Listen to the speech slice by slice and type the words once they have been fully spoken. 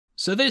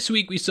So this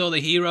week we saw the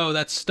hero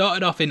that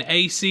started off in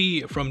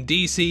AC from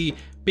DC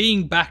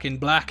being back in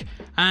black,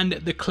 and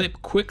the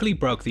clip quickly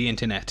broke the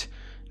internet.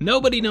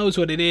 Nobody knows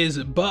what it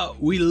is,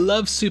 but we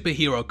love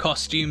superhero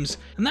costumes,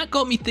 and that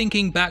got me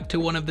thinking back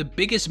to one of the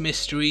biggest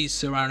mysteries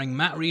surrounding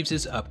Matt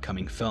Reeves'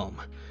 upcoming film.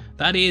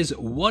 That is,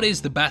 what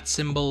is the bat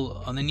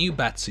symbol on the new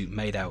Batsuit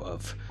made out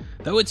of?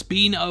 Though it's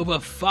been over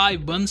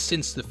 5 months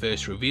since the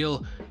first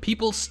reveal,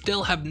 people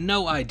still have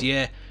no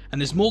idea, and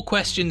there's more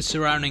questions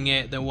surrounding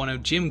it than one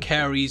of Jim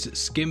Carrey's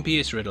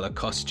skimpiest Riddler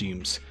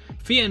costumes.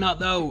 Fear not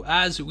though,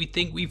 as we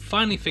think we've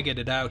finally figured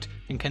it out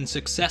and can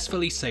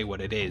successfully say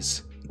what it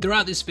is.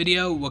 Throughout this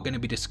video, we're going to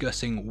be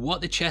discussing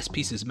what the chest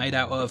piece is made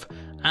out of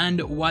and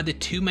why the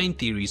two main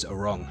theories are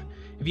wrong.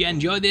 If you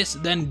enjoy this,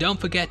 then don't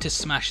forget to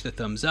smash the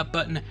thumbs up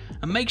button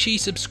and make sure you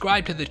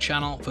subscribe to the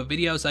channel for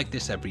videos like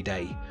this every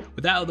day.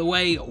 With that out of the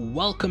way,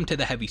 welcome to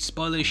the Heavy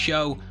Spoilers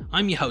Show.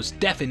 I'm your host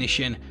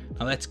Definition.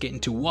 Now let's get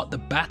into what the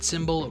bat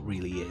symbol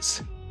really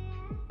is.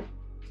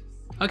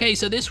 Okay,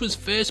 so this was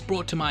first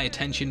brought to my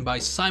attention by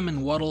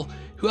Simon Waddle,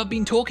 who I've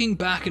been talking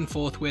back and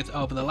forth with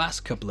over the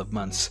last couple of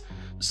months.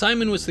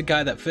 Simon was the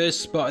guy that first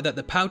spotted that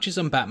the pouches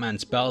on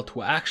Batman's belt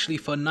were actually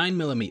for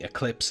 9mm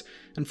clips,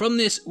 and from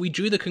this we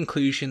drew the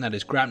conclusion that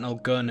his grapnel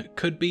gun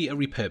could be a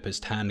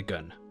repurposed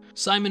handgun.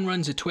 Simon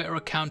runs a Twitter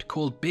account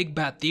called Big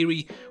Bat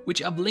Theory,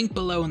 which I've linked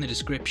below in the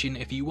description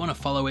if you want to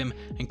follow him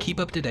and keep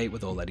up to date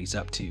with all that he's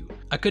up to.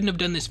 I couldn't have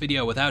done this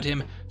video without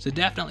him, so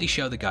definitely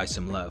show the guy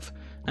some love.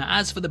 Now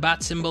as for the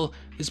bat symbol,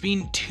 there's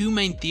been two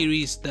main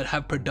theories that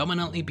have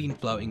predominantly been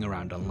floating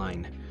around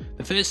online.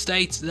 The first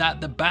states that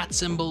the bat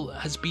symbol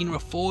has been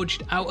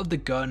reforged out of the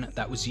gun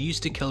that was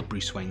used to kill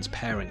Bruce Wayne's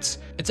parents.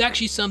 It's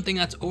actually something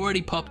that's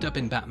already popped up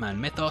in Batman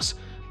mythos,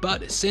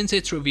 but since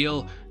its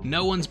reveal,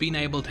 no one's been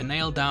able to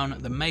nail down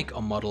the make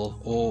or model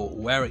or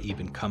where it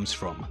even comes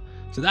from.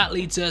 So that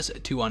leads us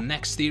to our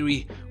next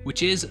theory,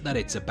 which is that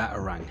it's a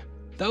batarang.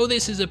 Though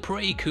this is a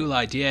pretty cool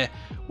idea,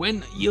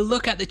 when you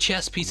look at the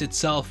chest piece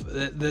itself,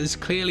 there's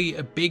clearly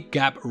a big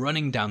gap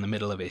running down the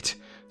middle of it.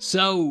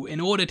 So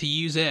in order to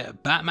use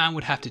it, Batman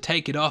would have to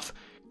take it off,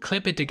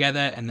 clip it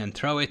together and then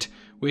throw it,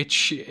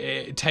 which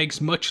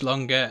takes much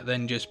longer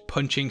than just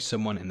punching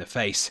someone in the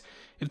face.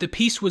 If the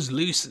piece was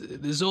loose,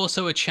 there's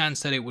also a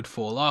chance that it would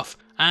fall off,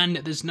 and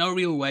there's no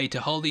real way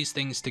to hold these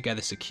things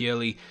together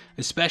securely,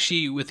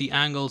 especially with the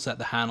angles that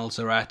the handles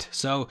are at,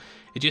 so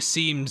it just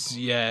seems,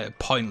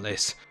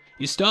 pointless.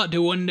 You start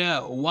to wonder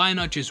why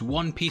not just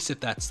one piece if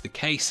that's the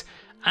case,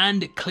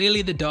 and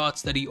clearly the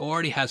darts that he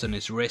already has on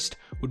his wrist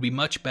would be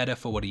much better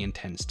for what he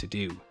intends to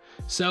do.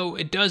 So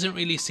it doesn't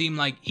really seem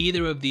like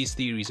either of these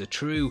theories are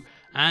true,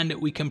 and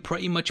we can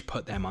pretty much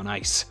put them on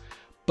ice.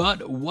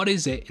 But what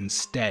is it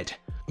instead?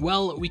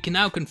 Well, we can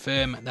now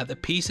confirm that the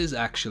piece is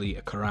actually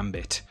a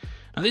karambit.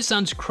 Now this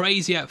sounds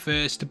crazy at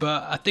first,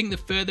 but I think the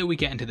further we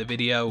get into the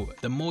video,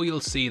 the more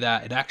you'll see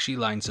that it actually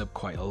lines up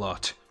quite a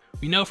lot.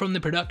 We know from the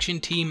production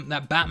team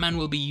that Batman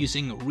will be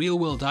using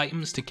real-world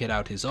items to kit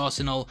out his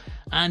arsenal,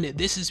 and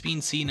this has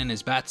been seen in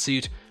his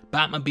Batsuit,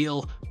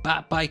 Batmobile,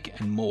 Batbike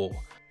and more.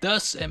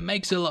 Thus, it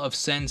makes a lot of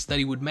sense that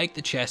he would make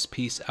the chest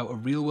piece out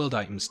of real-world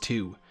items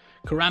too.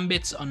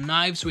 Karambits are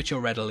knives which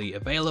are readily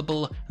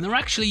available, and they're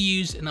actually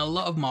used in a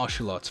lot of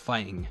martial arts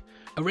fighting.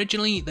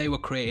 Originally, they were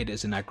created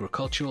as an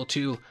agricultural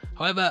tool,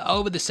 however,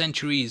 over the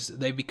centuries,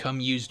 they've become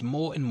used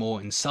more and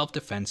more in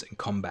self-defense and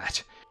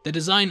combat. The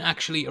design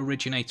actually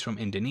originates from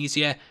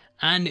Indonesia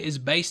and is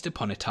based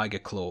upon a tiger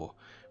claw.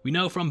 We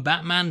know from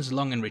Batman's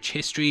long and rich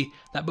history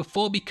that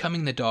before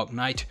becoming the Dark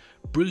Knight,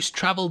 Bruce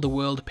travelled the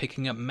world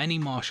picking up many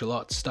martial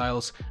arts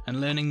styles and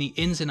learning the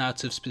ins and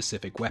outs of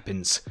specific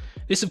weapons.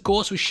 This of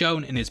course was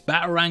shown in his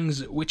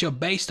batarangs, which are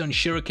based on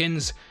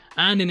shurikens,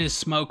 and in his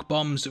smoke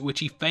bombs, which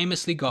he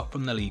famously got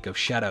from the League of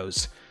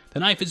Shadows. The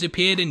knife has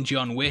appeared in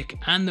John Wick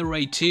and The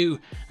Raid 2,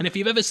 and if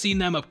you've ever seen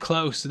them up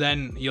close,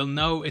 then you'll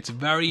know it's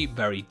very,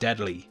 very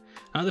deadly.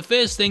 Now the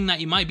first thing that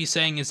you might be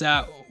saying is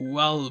that,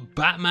 well,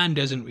 Batman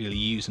doesn't really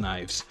use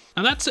knives.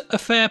 Now that's a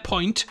fair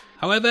point,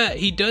 however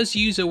he does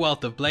use a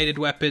wealth of bladed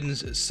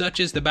weapons such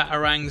as the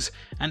batarangs,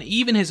 and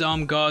even his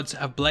arm guards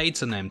have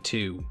blades on them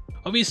too.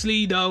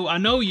 Obviously though, I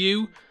know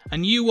you,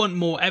 and you want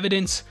more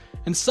evidence,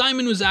 and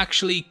Simon was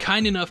actually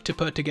kind enough to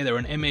put together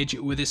an image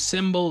with his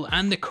symbol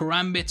and the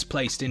karambits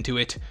placed into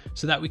it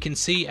so that we can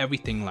see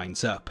everything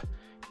lines up.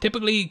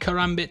 Typically,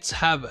 karambits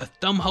have a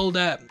thumb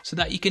holder so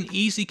that you can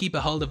easily keep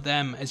a hold of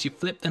them as you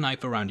flip the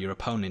knife around your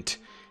opponent.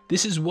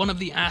 This is one of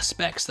the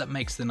aspects that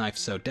makes the knife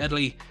so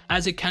deadly,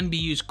 as it can be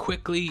used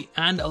quickly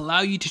and allow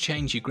you to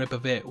change your grip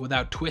of it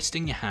without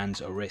twisting your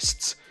hands or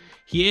wrists.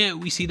 Here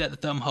we see that the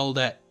thumb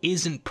holder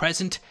isn't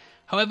present,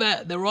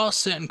 however there are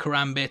certain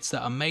karambits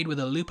that are made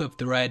with a loop of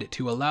thread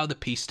to allow the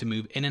piece to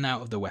move in and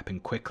out of the weapon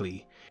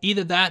quickly.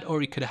 Either that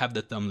or he could have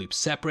the thumb loop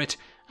separate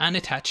and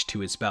attached to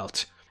his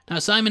belt. Now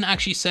Simon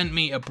actually sent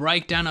me a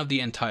breakdown of the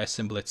entire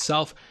symbol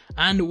itself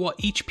and what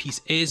each piece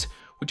is,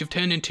 which I've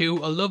turned into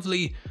a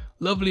lovely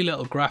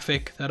little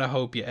graphic that I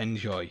hope you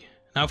enjoy.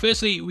 Now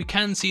firstly, we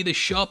can see the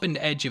sharpened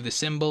edge of the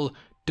symbol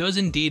does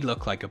indeed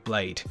look like a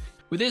blade.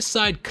 With this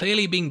side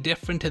clearly being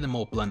different to the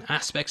more blunt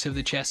aspects of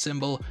the chest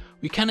symbol,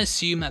 we can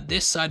assume that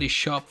this side is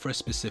sharp for a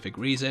specific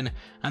reason,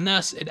 and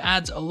thus it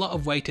adds a lot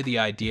of weight to the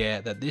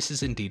idea that this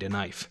is indeed a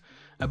knife.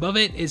 Above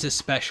it is a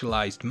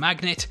specialized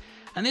magnet,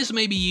 and this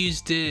may be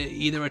used to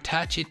either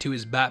attach it to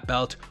his bat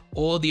belt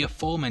or the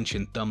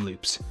aforementioned thumb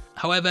loops.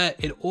 However,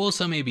 it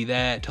also may be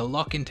there to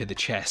lock into the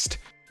chest.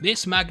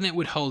 This magnet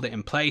would hold it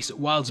in place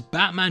whilst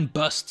Batman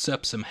busts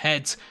up some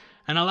heads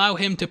and allow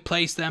him to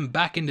place them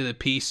back into the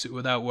piece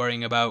without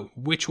worrying about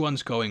which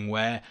one's going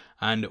where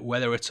and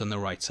whether it's on the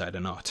right side or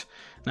not.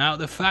 Now,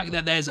 the fact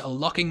that there's a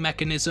locking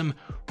mechanism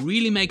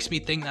really makes me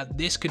think that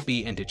this could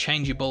be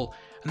interchangeable,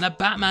 and that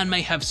Batman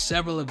may have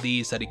several of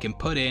these that he can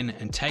put in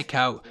and take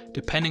out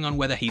depending on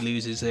whether he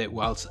loses it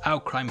whilst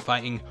out crime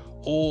fighting,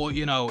 or,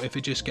 you know, if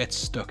it just gets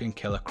stuck in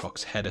Killer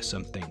Croc's head or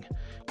something.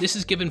 This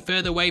is given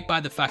further weight by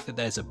the fact that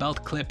there's a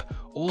belt clip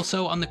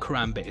also on the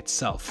karambit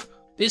itself.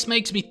 This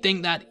makes me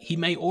think that he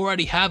may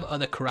already have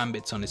other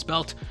karambits on his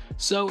belt,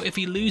 so if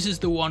he loses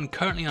the one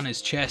currently on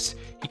his chest,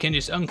 he can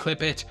just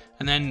unclip it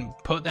and then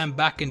put them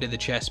back into the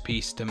chest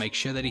piece to make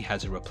sure that he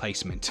has a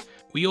replacement.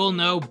 We all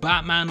know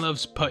Batman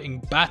loves putting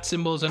bat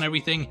symbols on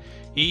everything,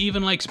 he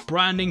even likes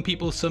branding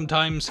people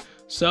sometimes,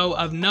 so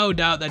I've no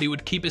doubt that he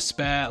would keep a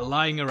spare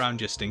lying around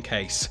just in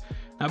case.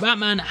 Now,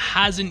 Batman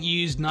hasn't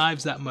used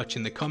knives that much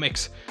in the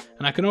comics,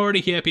 and I can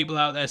already hear people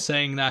out there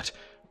saying that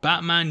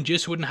Batman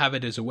just wouldn't have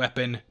it as a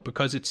weapon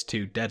because it's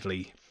too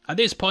deadly. At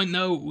this point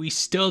though, we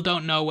still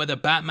don't know whether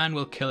Batman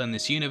will kill in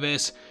this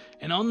universe,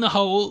 and on the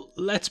whole,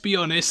 let's be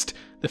honest,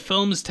 the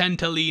films tend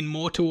to lean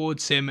more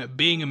towards him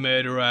being a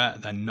murderer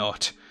than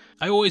not.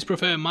 I always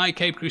prefer my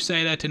Caped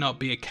Crusader to not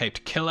be a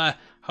caped killer,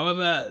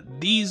 however,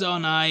 these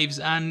are knives,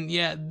 and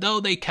yeah, though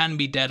they can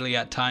be deadly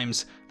at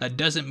times, that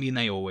doesn't mean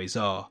they always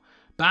are.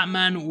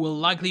 Batman will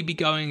likely be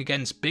going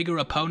against bigger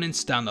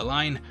opponents down the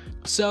line,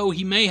 so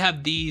he may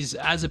have these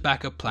as a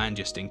backup plan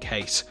just in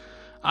case.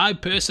 I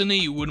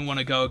personally wouldn't want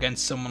to go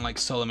against someone like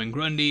Solomon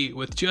Grundy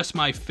with just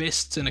my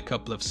fists and a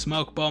couple of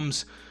smoke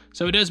bombs,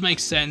 so it does make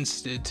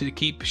sense to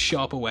keep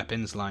sharper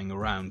weapons lying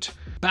around.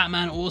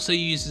 Batman also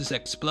uses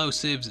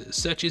explosives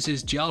such as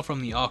his gel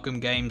from the Arkham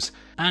games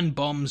and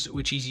bombs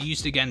which he's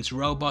used against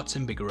robots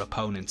and bigger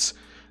opponents.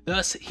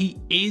 Thus, he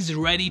is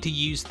ready to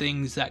use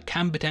things that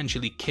can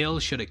potentially kill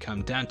should it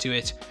come down to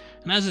it,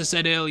 and as I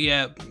said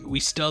earlier,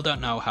 we still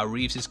don't know how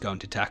Reeves is going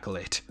to tackle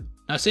it.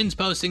 Now, since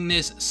posting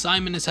this,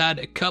 Simon has had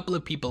a couple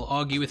of people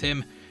argue with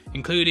him,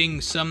 including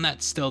some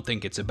that still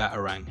think it's a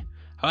Batarang.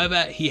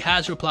 However, he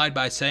has replied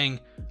by saying,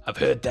 "I've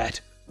heard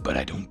that, but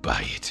I don't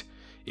buy it.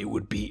 It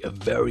would be a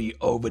very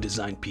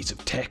over-designed piece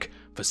of tech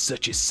for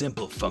such a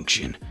simple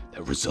function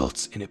that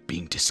results in it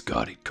being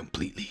discarded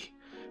completely.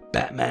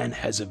 Batman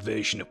has a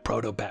version of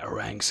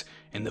proto-Batarangs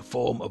in the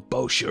form of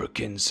bow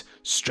shurikens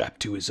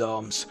strapped to his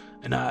arms,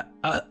 and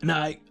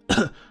I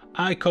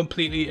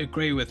completely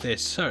agree with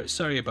this.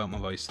 Sorry about my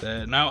voice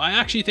there. Now, I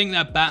actually think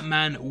that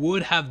Batman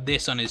would have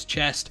this on his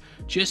chest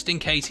just in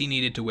case he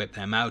needed to whip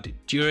them out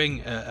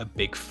during a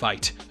big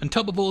fight. On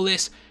top of all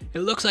this, it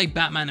looks like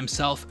Batman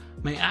himself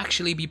may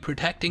actually be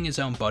protecting his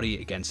own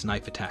body against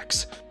knife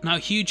attacks. Now,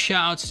 huge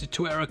shoutouts to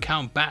Twitter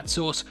account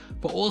Batsource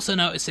for also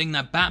noticing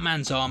that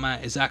Batman's armor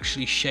is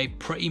actually shaped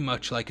pretty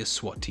much like a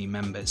SWAT team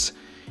member's.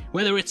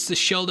 Whether it's the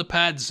shoulder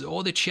pads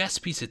or the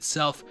chest piece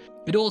itself,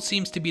 it all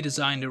seems to be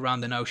designed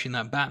around the notion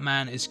that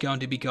Batman is going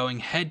to be going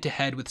head to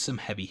head with some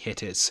heavy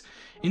hitters.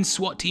 In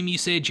SWAT team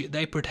usage,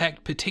 they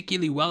protect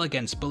particularly well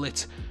against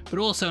bullets, but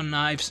also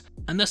knives,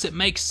 and thus it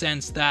makes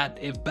sense that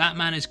if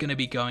Batman is going to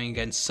be going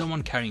against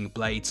someone carrying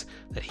blades,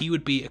 that he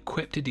would be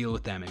equipped to deal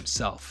with them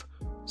himself.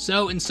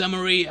 So in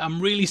summary, I'm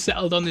really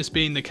settled on this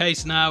being the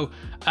case now,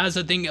 as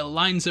I think it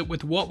lines up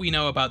with what we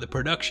know about the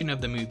production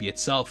of the movie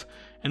itself,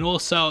 and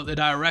also the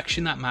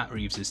direction that Matt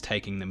Reeves is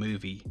taking the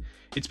movie.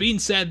 It's been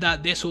said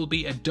that this will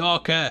be a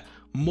darker,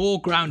 more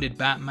grounded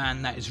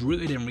Batman that is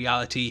rooted in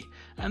reality,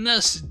 and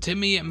thus, to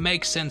me, it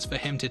makes sense for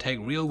him to take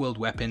real world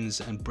weapons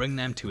and bring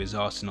them to his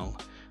arsenal.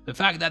 The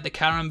fact that the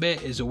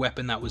karambit is a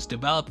weapon that was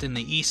developed in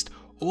the East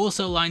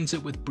also lines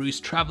up with Bruce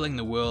travelling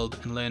the world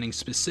and learning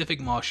specific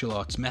martial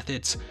arts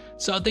methods,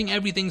 so I think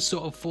everything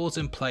sort of falls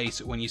in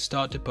place when you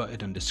start to put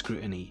it under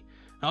scrutiny.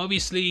 Now,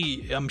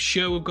 obviously, I'm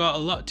sure we've got a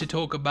lot to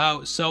talk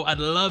about, so I'd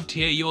love to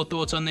hear your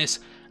thoughts on this,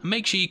 and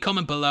make sure you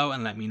comment below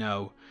and let me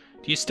know.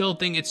 Do you still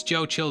think it's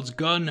Joe Chill's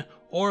gun,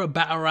 or a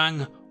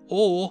Batarang,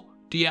 or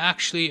do you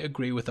actually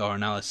agree with our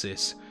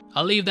analysis?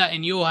 I'll leave that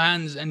in your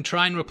hands and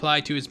try and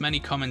reply to as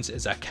many comments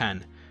as I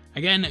can.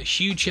 Again,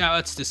 huge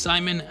shoutouts to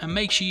Simon, and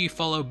make sure you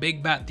follow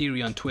Big Bat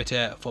Theory on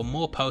Twitter for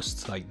more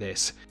posts like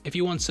this. If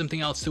you want something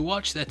else to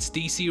watch that's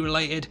DC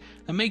related,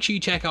 then make sure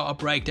you check out our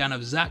breakdown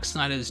of Zack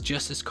Snyder's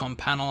Justice Con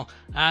panel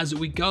as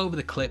we go over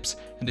the clips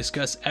and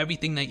discuss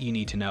everything that you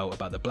need to know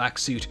about the black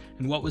suit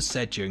and what was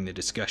said during the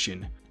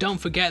discussion. Don't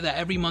forget that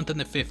every month on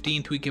the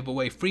 15th we give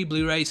away free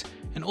Blu-rays,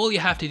 and all you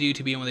have to do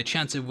to be in with a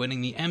chance of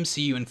winning the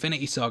MCU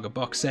Infinity Saga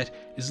box set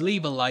is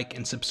leave a like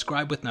and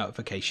subscribe with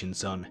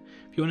notifications on.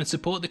 If you want to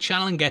support the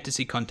channel and get to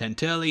see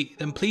content early,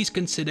 then please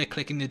consider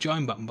clicking the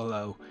join button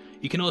below.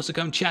 You can also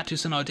come chat to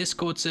us on our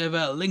Discord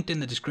server, linked in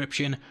the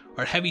description,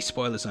 or Heavy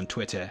Spoilers on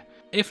Twitter.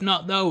 If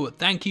not though,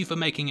 thank you for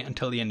making it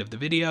until the end of the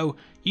video.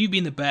 You've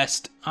been the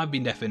best, I've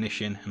been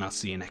Definition, and I'll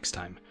see you next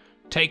time.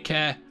 Take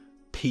care,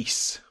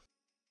 peace.